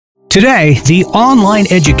Today, the online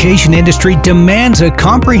education industry demands a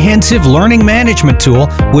comprehensive learning management tool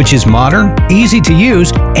which is modern, easy to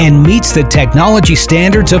use, and meets the technology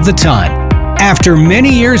standards of the time. After many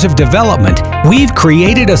years of development, we've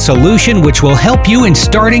created a solution which will help you in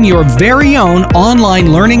starting your very own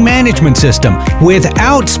online learning management system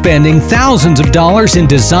without spending thousands of dollars in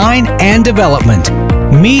design and development.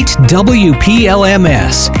 Meet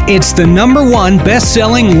WPLMS. It's the #1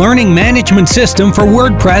 best-selling learning management system for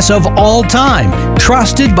WordPress of all time,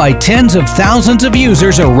 trusted by tens of thousands of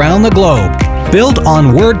users around the globe. Built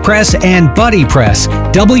on WordPress and BuddyPress,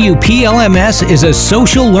 WPLMS is a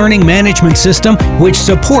social learning management system which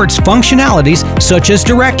supports functionalities such as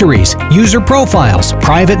directories, user profiles,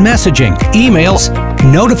 private messaging, emails,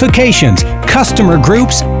 notifications, customer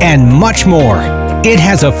groups, and much more. It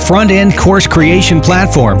has a front-end course creation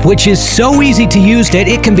platform which is so easy to use that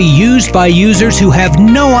it can be used by users who have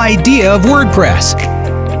no idea of WordPress.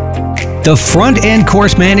 The front-end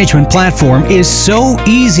course management platform is so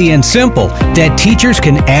easy and simple that teachers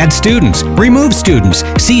can add students, remove students,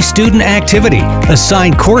 see student activity,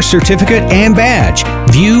 assign course certificate and badge,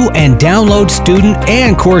 view and download student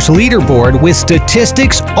and course leaderboard with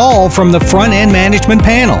statistics all from the front-end management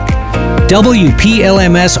panel.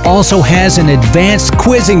 WPLMS also has an advanced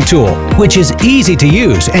quizzing tool, which is easy to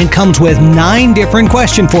use and comes with 9 different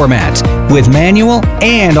question formats, with manual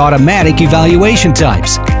and automatic evaluation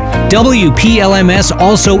types. WPLMS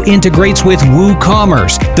also integrates with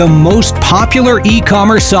Woocommerce, the most popular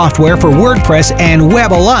e-commerce software for WordPress and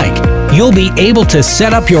web alike. You'll be able to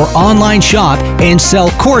set up your online shop and sell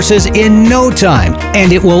courses in no time,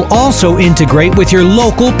 and it will also integrate with your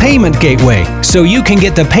local payment gateway, so you can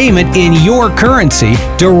get the payment in your currency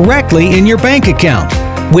directly in your bank account.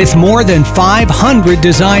 With more than 500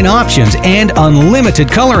 design options and unlimited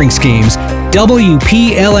coloring schemes,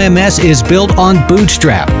 WPLMS is built on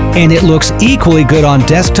Bootstrap, and it looks equally good on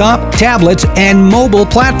desktop, tablets, and mobile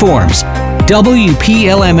platforms.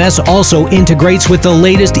 WPLMS also integrates with the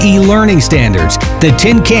latest e-learning standards, the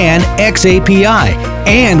Tin Can X API,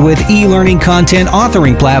 and with e-learning content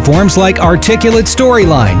authoring platforms like Articulate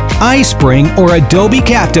Storyline, iSpring, or Adobe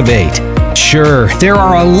Captivate. Sure, there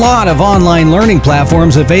are a lot of online learning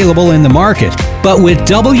platforms available in the market, but with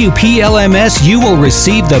WPLMS you will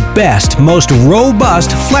receive the best, most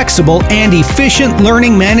robust, flexible, and efficient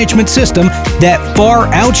learning management system that far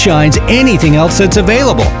outshines anything else that's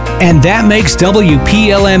available. And that makes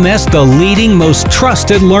WPLMS the leading, most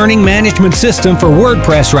trusted learning management system for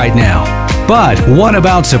WordPress right now. But what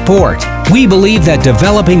about support? We believe that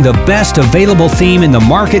developing the best available theme in the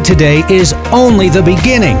market today is only the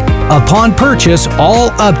beginning. Upon purchase,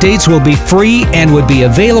 all updates will be free and would be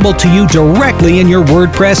available to you directly in your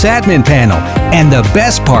WordPress admin panel. And the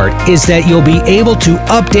best part is that you'll be able to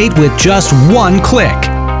update with just one click.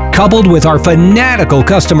 Coupled with our fanatical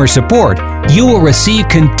customer support, you will receive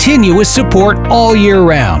continuous support all year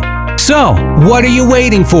round. So, what are you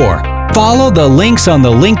waiting for? Follow the links on the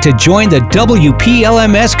link to join the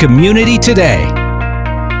WPLMS community today.